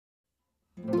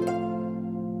My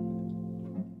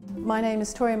name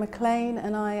is Toria McLean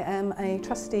and I am a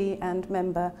trustee and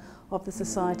member of the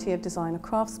Society of Designer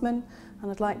Craftsmen, and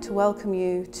I'd like to welcome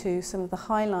you to some of the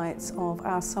highlights of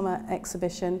our summer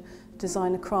exhibition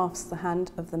Designer Crafts, the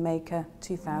Hand of the Maker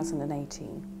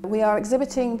 2018. We are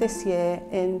exhibiting this year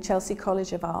in Chelsea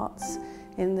College of Arts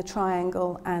in the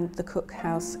Triangle and the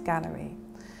Cookhouse Gallery.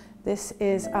 This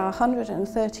is our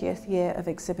 130th year of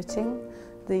exhibiting.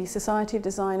 The Society of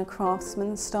Designer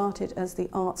Craftsmen started as the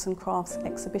Arts and Crafts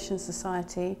Exhibition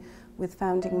Society with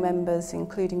founding members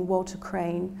including Walter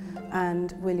Crane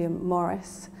and William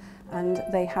Morris, and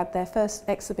they had their first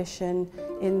exhibition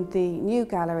in the new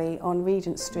gallery on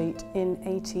Regent Street in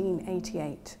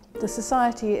 1888. The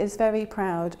Society is very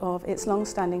proud of its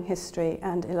long-standing history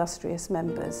and illustrious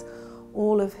members,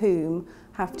 all of whom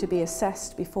have to be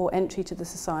assessed before entry to the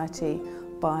Society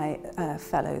by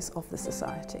fellows of the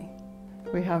Society.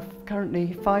 We have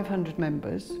currently 500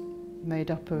 members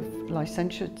made up of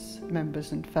licentiates,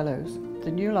 members and fellows.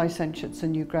 The new licentiates are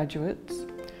new graduates,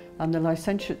 and the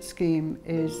licentiate scheme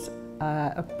is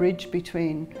a bridge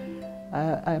between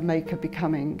a maker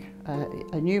becoming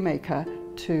a new maker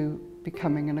to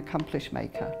becoming an accomplished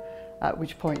maker, at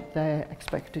which point they're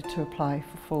expected to apply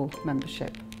for full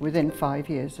membership within 5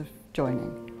 years of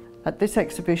joining. At this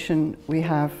exhibition we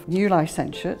have new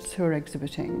licentiates who are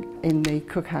exhibiting in the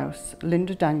Cookhouse: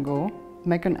 Linda Dangor,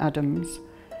 Megan Adams,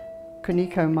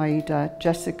 Kuniko Maeda,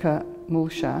 Jessica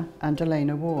Mulsha and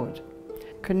Elena Ward.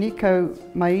 Kuniko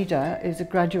Maeda is a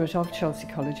graduate of Chelsea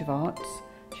College of Arts.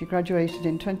 She graduated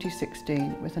in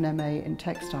 2016 with an MA in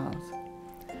textiles.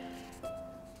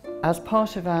 As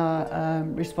part of our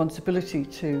responsibility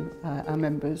to our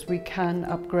members, we can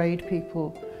upgrade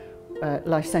people,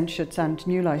 licentiates and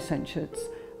new licentiates,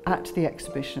 at the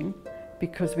exhibition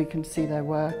because we can see their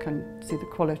work and see the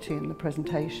quality in the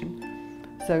presentation.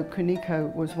 So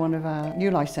Kuniko was one of our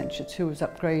new licentiates who was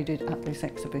upgraded at this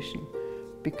exhibition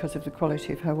because of the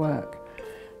quality of her work.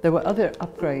 There were other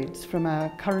upgrades from our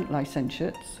current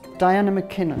licentiates. Diana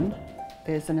McKinnon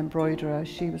is an embroiderer,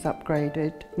 she was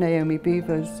upgraded. Naomi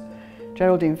Beavers,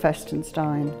 Geraldine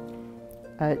Festenstein,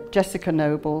 Jessica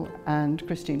Noble and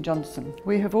Christine Johnson.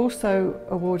 We have also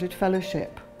awarded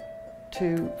fellowship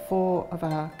to 4 of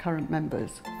our current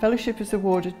members. Fellowship is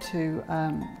awarded to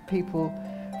people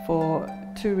for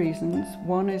 2 reasons.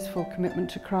 One is for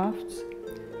commitment to crafts,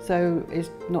 so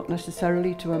it's not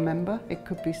necessarily to a member. It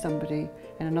could be somebody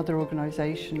in another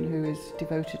organisation who is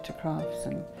devoted to crafts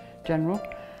in general,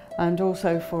 and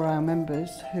also for our members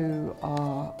who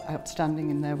are outstanding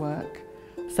in their work.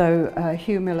 So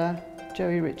Hugh Miller,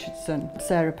 Joey Richardson,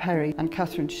 Sarah Perry and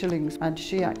Catherine Shillings, and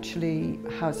she actually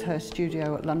has her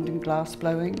studio at London Glass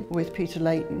Blowing with Peter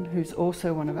Layton, who's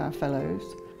also one of our fellows.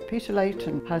 Peter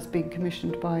Layton has been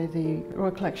commissioned by the Royal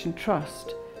Collection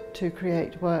Trust to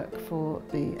create work for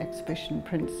the exhibition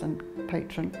Prince and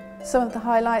Patron. Some of the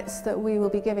highlights that we will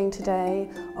be giving today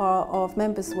are of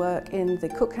members' work in the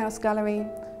Cookhouse Gallery,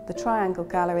 the Triangle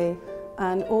Gallery,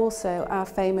 and also our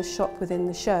famous shop within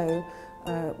the show,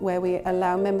 where we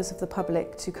allow members of the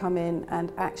public to come in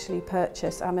and actually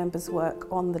purchase our members' work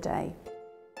on the day.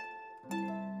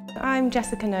 I'm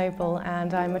Jessica Noble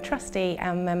and I'm a trustee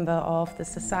and member of the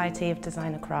Society of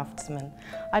Designer Craftsmen.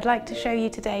 I'd like to show you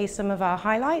today some of our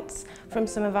highlights from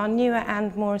some of our newer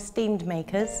and more esteemed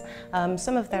makers,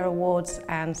 some of their awards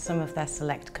and some of their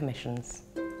select commissions.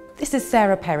 This is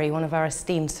Sarah Perry, one of our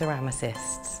esteemed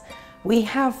ceramicists. We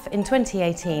have in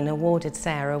 2018 awarded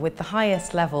Sarah with the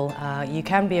highest level you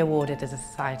can be awarded as a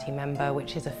society member,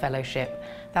 which is a fellowship.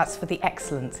 That's for the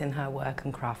excellence in her work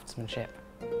and craftsmanship.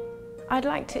 I'd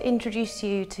like to introduce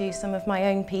you to some of my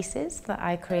own pieces that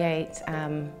I create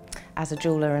as a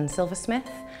jeweller and silversmith.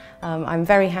 I'm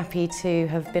very happy to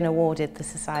have been awarded the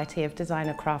Society of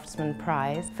Designer Craftsmen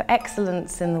Prize for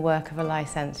excellence in the work of a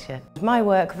licentiate. My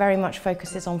work very much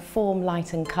focuses on form,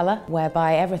 light and colour,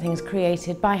 whereby everything's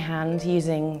created by hand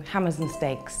using hammers and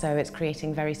stakes, so it's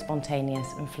creating very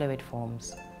spontaneous and fluid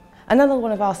forms. Another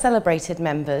one of our celebrated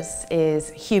members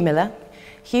is Hugh Miller.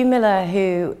 Hugh Miller,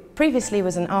 who previously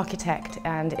was an architect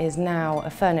and is now a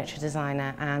furniture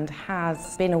designer and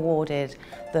has been awarded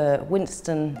the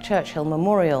Winston Churchill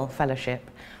Memorial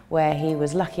Fellowship, where he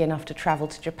was lucky enough to travel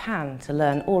to Japan to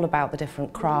learn all about the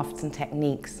different crafts and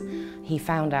techniques he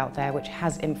found out there, which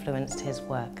has influenced his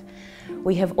work.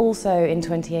 We have also in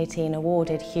 2018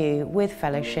 awarded Hugh with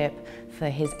fellowship for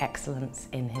his excellence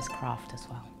in his craft as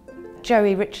well.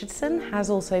 Joey Richardson has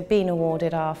also been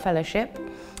awarded our fellowship.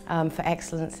 for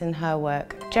excellence in her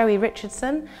work. Joey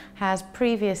Richardson has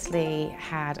previously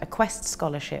had a Quest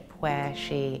scholarship where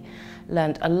she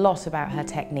learned a lot about her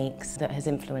techniques that has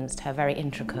influenced her very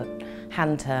intricate,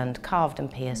 hand-turned, carved and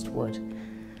pierced wood.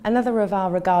 Another of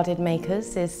our regarded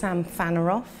makers is Sam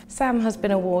Faneroff. Sam has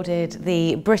been awarded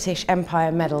the British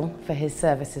Empire Medal for his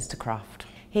services to craft.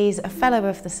 He's a Fellow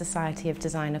of the Society of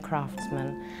Designer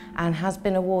Craftsmen and has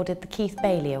been awarded the Keith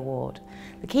Bailey Award.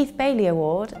 The Keith Bailey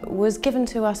Award was given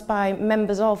to us by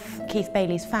members of Keith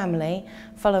Bailey's family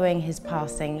following his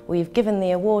passing. We've given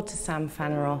the award to Sam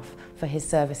Faneroff for his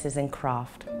services in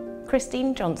craft.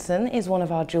 Christine Johnson is one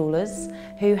of our jewellers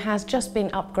who has just been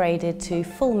upgraded to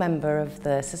full member of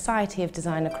the Society of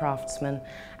Designer Craftsmen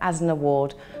as an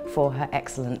award for her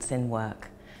excellence in work.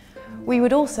 We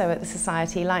would also at the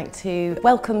Society like to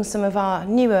welcome some of our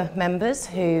newer members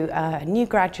who are new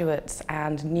graduates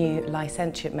and new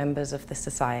licentiate members of the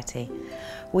Society.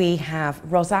 We have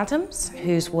Ros Adams,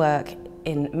 whose work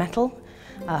in metal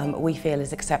we feel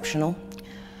is exceptional.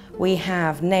 We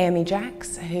have Naomi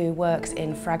Jacks, who works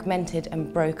in fragmented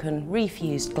and broken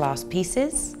refused glass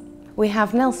pieces. We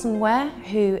have Nelson Ware,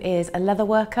 who is a leather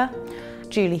worker.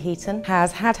 Julie Heaton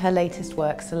has had her latest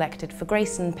work selected for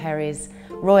Grayson Perry's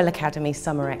Royal Academy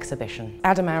Summer Exhibition.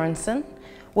 Adam Aronson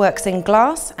works in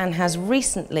glass and has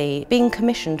recently been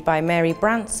commissioned by Mary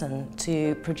Branson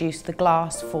to produce the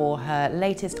glass for her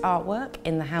latest artwork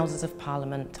in the Houses of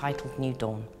Parliament titled New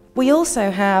Dawn. We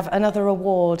also have another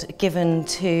award given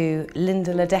to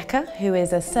Linda Ledecker, who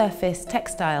is a surface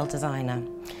textile designer.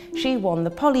 She won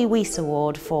the Polly Weiss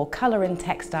Award for Colour in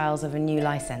Textiles of a New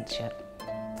Licentiate.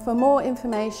 For more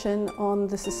information on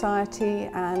the Society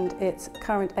and its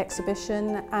current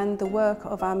exhibition and the work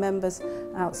of our members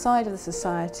outside of the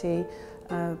Society,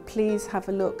 please have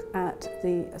a look at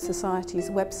the Society's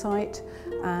website,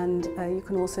 and you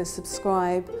can also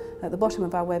subscribe at the bottom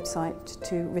of our website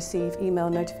to receive email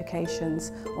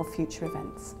notifications of future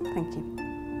events. Thank you.